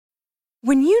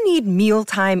When you need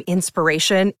mealtime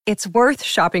inspiration, it's worth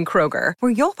shopping Kroger,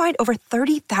 where you'll find over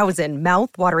 30,000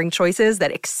 mouth-watering choices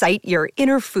that excite your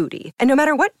inner foodie. And no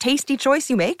matter what tasty choice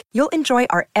you make, you'll enjoy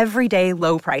our everyday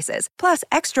low prices, plus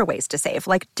extra ways to save,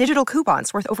 like digital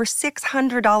coupons worth over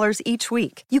 $600 each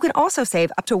week. You can also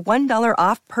save up to $1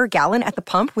 off per gallon at the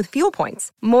pump with fuel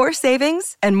points. More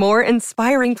savings and more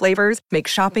inspiring flavors make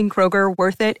shopping Kroger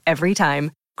worth it every time.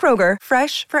 Kroger,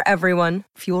 fresh for everyone.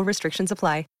 Fuel restrictions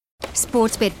apply.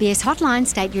 Sportsbet BS hotline,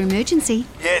 state your emergency.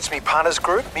 Yeah, it's me punters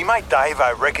group. Me mate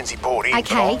Davo reckons he bought in.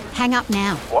 Okay, hang up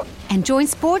now. What? And join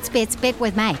Sportsbet's Bet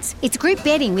with Mates. It's group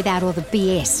betting without all the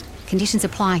BS. Conditions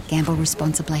apply. Gamble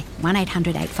responsibly.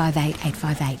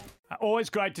 1-800-858-858.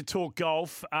 Always great to talk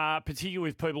golf, particularly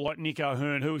with people like Nick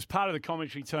O'Hearn, who was part of the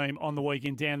commentary team on the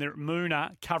weekend down there at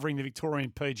Moona covering the Victorian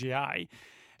PGA.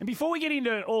 And before we get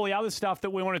into all the other stuff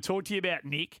that we want to talk to you about,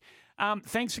 Nick,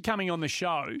 thanks for coming on the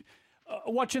show.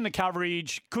 Watching the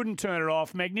coverage, couldn't turn it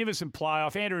off. Magnificent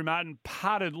playoff. Andrew Martin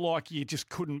putted like you just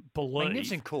couldn't believe.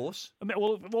 Magnificent course. I mean,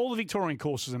 well, all the Victorian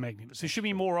courses are magnificent. There should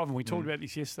be more of them. We talked about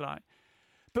this yesterday.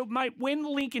 But, mate, when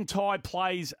Lincoln Ty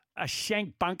plays a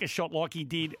shank bunker shot like he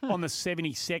did on the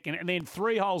 72nd and then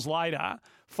 3 holes later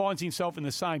finds himself in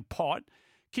the same pot,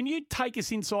 can you take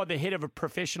us inside the head of a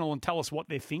professional and tell us what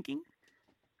they're thinking?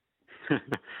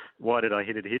 Why did I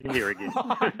hit it here again?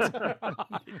 I'll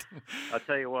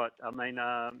tell you what. I mean,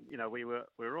 we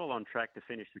were all on track to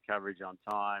finish the coverage on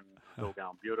time. It was all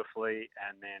going beautifully,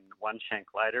 and then one shank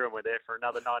later, and we're there for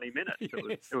another 90 minutes.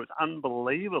 Yes. It was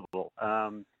unbelievable. I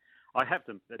have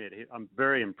to admit, I'm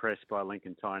very impressed by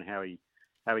Lincoln Ty and how he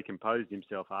composed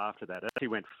himself after that. He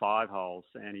went 5 holes,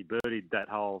 and he birdied that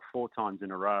hole 4 times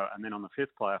in a row, and then on the 5th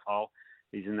playoff hole,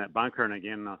 he's in that bunker, and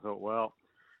again, I thought, well,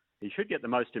 he should get the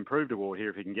most improved award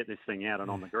here if he can get this thing out and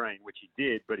on the green, which he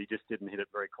did, but he just didn't hit it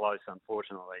very close,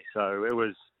 unfortunately. So it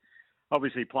was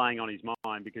obviously playing on his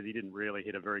mind because he didn't really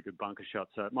hit a very good bunker shot.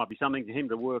 So it might be something for him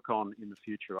to work on in the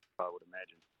future, I would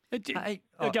imagine.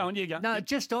 Go on, you go. No,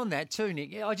 just on that too,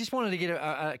 Nick. I just wanted to get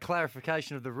a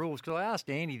clarification of the rules because I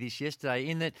asked Andy this yesterday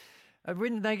in that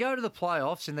when they go to the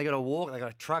playoffs and they got to walk, they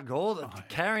got to truck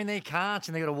carrying their carts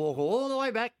and they got to walk all the way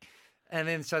back. And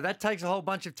then, so that takes a whole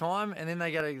bunch of time, and then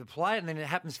they go to play it, and then it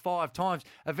happens 5 times.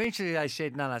 Eventually, they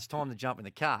said, no, it's time to jump in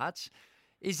the carts.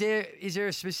 Is there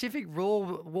a specific rule?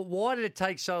 Why did it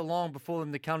take so long before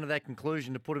them to come to that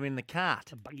conclusion to put them in the cart?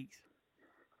 The buggies.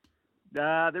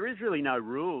 There is really no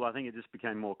rule. I think it just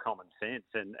became more common sense.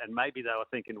 And maybe they were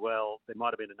thinking, well, there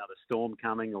might have been another storm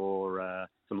coming or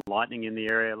some lightning in the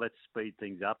area. Let's speed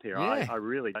things up here. Yeah. I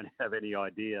really don't have any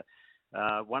idea.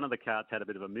 One of the carts had a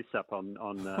bit of a miss-up on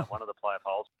one of the playoff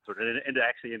holes. It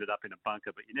actually ended up in a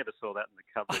bunker, but you never saw that in the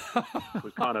coverage. It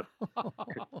was kind of,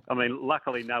 I mean,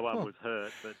 luckily no one was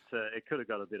hurt, but it could have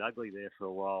got a bit ugly there for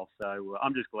a while. So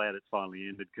I'm just glad it's finally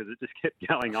ended because it just kept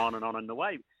going on. And the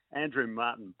way Andrew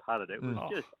Martin putted it was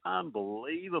just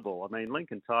unbelievable. I mean,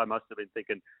 Lincoln Ty must have been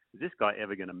thinking, is this guy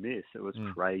ever going to miss? It was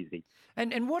crazy.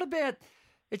 And what about...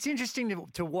 It's interesting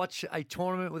to watch a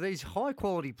tournament with these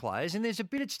high-quality players, and there's a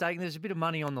bit at stake and there's a bit of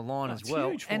money on the line as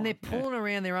well, and they're pulling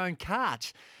around their own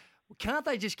carts. Can't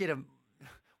they just get a...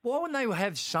 Why wouldn't they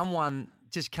have someone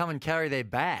just come and carry their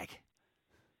bag?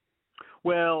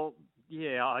 Well,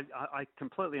 yeah, I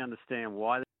completely understand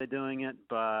why they're doing it,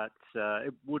 but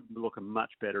it would look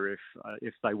much better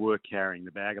if they were carrying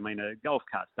the bag. I mean, golf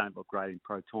carts don't look great in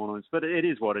pro tournaments, but it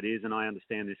is what it is, and I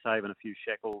understand they're saving a few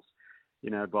shekels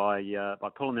by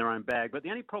pulling their own bag. But the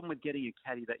only problem with getting a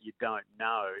caddy that you don't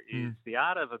know is the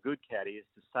art of a good caddy is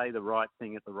to say the right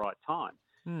thing at the right time.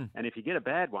 And if you get a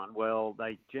bad one, well,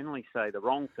 they generally say the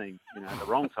wrong thing, at the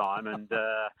wrong time. And,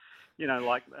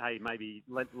 like, hey, maybe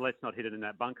let's not hit it in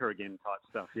that bunker again type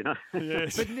stuff,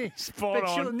 Yes.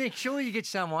 But Nick, surely you get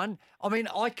someone. I mean,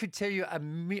 I could tell you a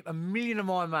million of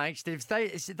my mates that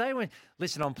if they went,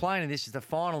 listen, I'm playing and this is the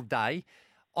final day,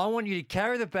 I want you to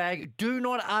carry the bag. Do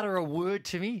not utter a word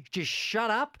to me. Just shut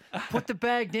up. Put the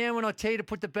bag down when I tell you to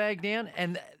put the bag down.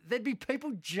 And there'd be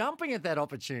people jumping at that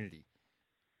opportunity.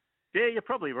 Yeah, you're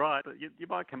probably right. But you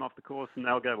might come off the course and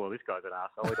they'll go, well, this guy's an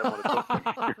arsehole. We don't want to talk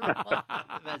to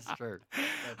him. That's true.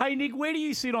 Hey, Nick, where do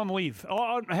you sit on Liv?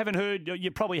 I haven't heard.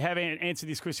 You probably have answered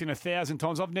this question 1,000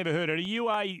 times. I've never heard it.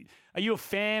 Are you a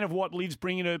fan of what Liv's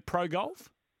bringing to pro golf?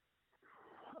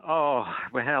 Oh,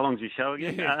 well, how long's your show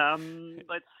again? Yeah.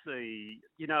 Let's see.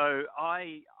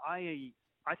 I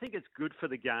think it's good for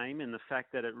the game in the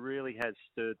fact that it really has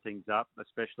stirred things up,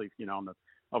 especially,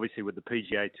 obviously with the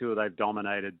PGA Tour, they've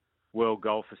dominated world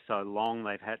golf for so long.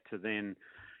 They've had to then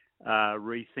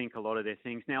rethink a lot of their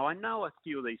things. Now, I know a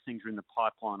few of these things are in the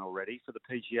pipeline already for the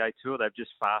PGA Tour. They've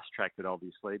just fast-tracked it,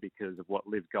 obviously, because of what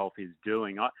Live Golf is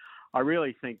doing. I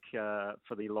really think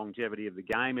for the longevity of the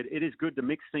game, it is good to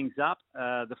mix things up.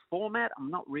 The format, I'm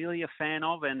not really a fan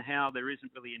of, and how there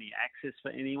isn't really any access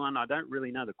for anyone. I don't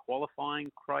really know the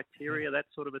qualifying criteria, that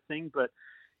sort of a thing. But,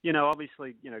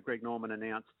 obviously, Greg Norman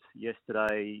announced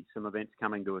yesterday some events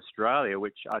coming to Australia,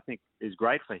 which I think is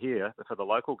great for the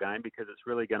local game, because it's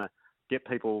really going to get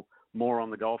people more on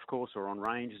the golf course or on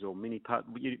ranges or mini putt.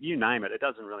 You name it. It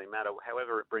doesn't really matter.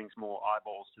 However, it brings more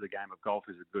eyeballs to the game of golf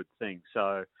is a good thing.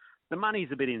 So the money's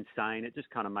a bit insane. It just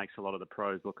kind of makes a lot of the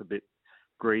pros look a bit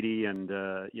greedy, and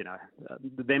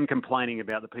them complaining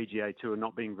about the PGA Tour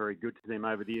not being very good to them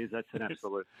over the years, that's an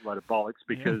absolute load of bollocks,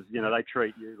 because they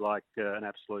treat you like an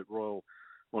absolute royal,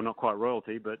 well, not quite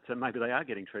royalty, but maybe they are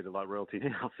getting treated like royalty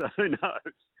now, so who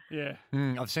knows. Yeah.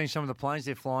 I've seen some of the planes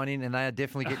they're flying in, and they are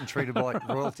definitely getting treated like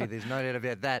royalty. There's no doubt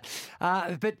about that.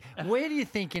 But where do you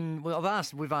think, we've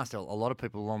asked a lot of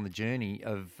people along the journey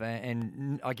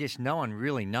and I guess no one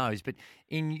really knows, but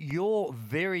in your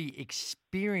very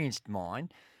experienced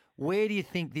mind, where do you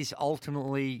think this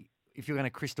ultimately, if you're going to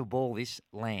crystal ball this,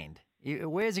 land?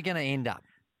 Where's it going to end up?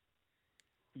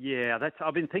 Yeah,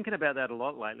 I've been thinking about that a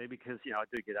lot lately, because I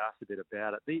do get asked a bit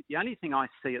about it. The only thing I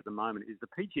see at the moment is the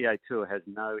PGA Tour has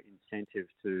no incentive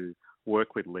to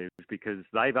work with Liv, because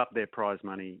they've upped their prize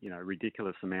money,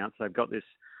 ridiculous amounts. They've got this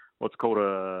what's called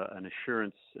an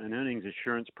earnings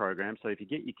assurance program. So if you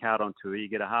get your card on tour, you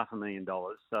get $500,000.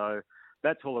 So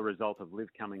that's all a result of Liv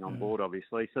coming on board,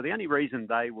 obviously. So the only reason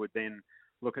they would then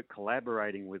look at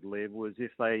collaborating with Liv was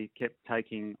if they kept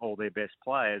taking all their best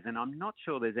players, and I'm not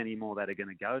sure there's any more that are going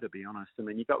to go, to be honest. I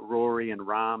mean, you've got Rory and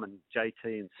Rahm and JT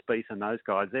and Spieth and those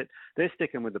guys. They're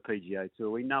sticking with the PGA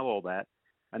Tour. We know all that.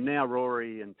 And now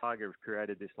Rory and Tiger have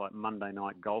created this Monday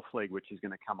night golf league, which is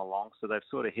going to come along. So they're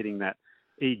sort of hitting that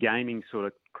e-gaming sort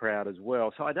of crowd as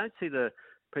well. So I don't see the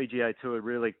PGA Tour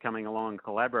really coming along and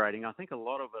collaborating. I think a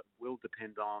lot of it will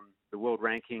depend on the world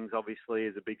rankings, obviously,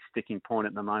 is a big sticking point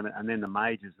at the moment, and then the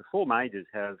majors. The 4 majors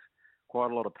have quite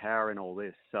a lot of power in all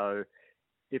this. So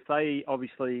if they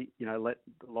obviously, let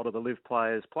a lot of the Liv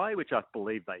players play, which I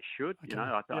believe they should,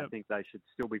 I think they should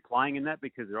still be playing in that,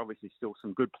 because there are obviously still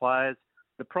some good players.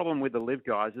 The problem with the Liv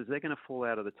guys is they're going to fall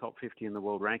out of the top 50 in the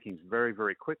world rankings very,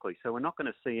 very quickly. So we're not going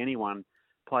to see anyone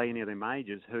play any of their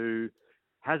majors who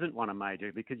hasn't won a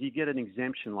major, because you get an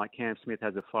exemption, like Cam Smith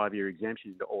has a 5-year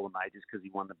exemption to all the majors because he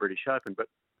won the British Open. But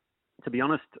to be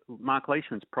honest, Mark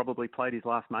Leishman's probably played his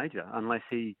last major, unless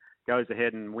he goes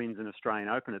ahead and wins an Australian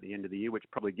Open at the end of the year, which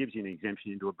probably gives you an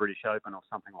exemption into a British Open or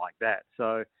something like that.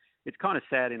 So it's kind of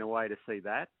sad in a way to see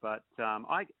that. But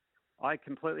I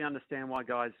completely understand why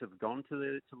guys have gone to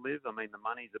Liv. I mean, the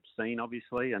money's obscene,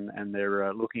 obviously, and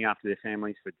they're looking after their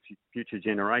families for future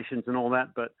generations and all that.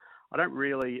 But I don't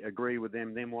really agree with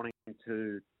them wanting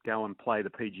to go and play the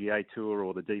PGA Tour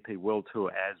or the DP World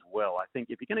Tour as well. I think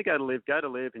if you're going to go to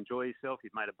Liv, enjoy yourself.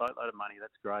 You've made a boatload of money.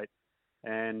 That's great.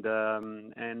 And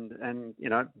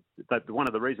one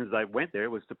of the reasons they went there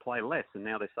was to play less, and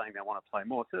now they're saying they want to play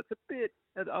more. So it's a bit.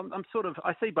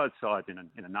 I see both sides in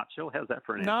a nutshell. How's that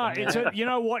for an answer? No, you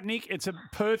know what, Nick? It's a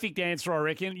perfect answer, I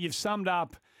reckon. You've summed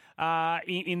up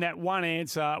in that one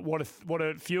answer what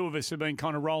a few of us have been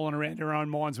kind of rolling around our own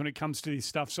minds when it comes to this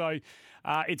stuff. So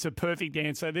it's a perfect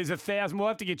answer. There's 1,000. We'll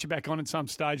have to get you back on at some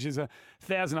stage. There's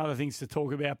 1,000 other things to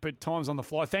talk about, but time's on the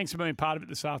fly. Thanks for being part of it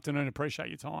this afternoon. Appreciate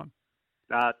your time.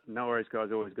 No worries, guys.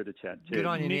 Always good to chat. Cheers. Good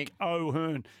on you, Nick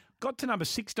O'Hearn. Got to number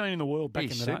 16 in the world back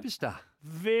in the day. Superstar.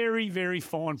 Very, very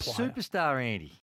fine player. Superstar, Andy.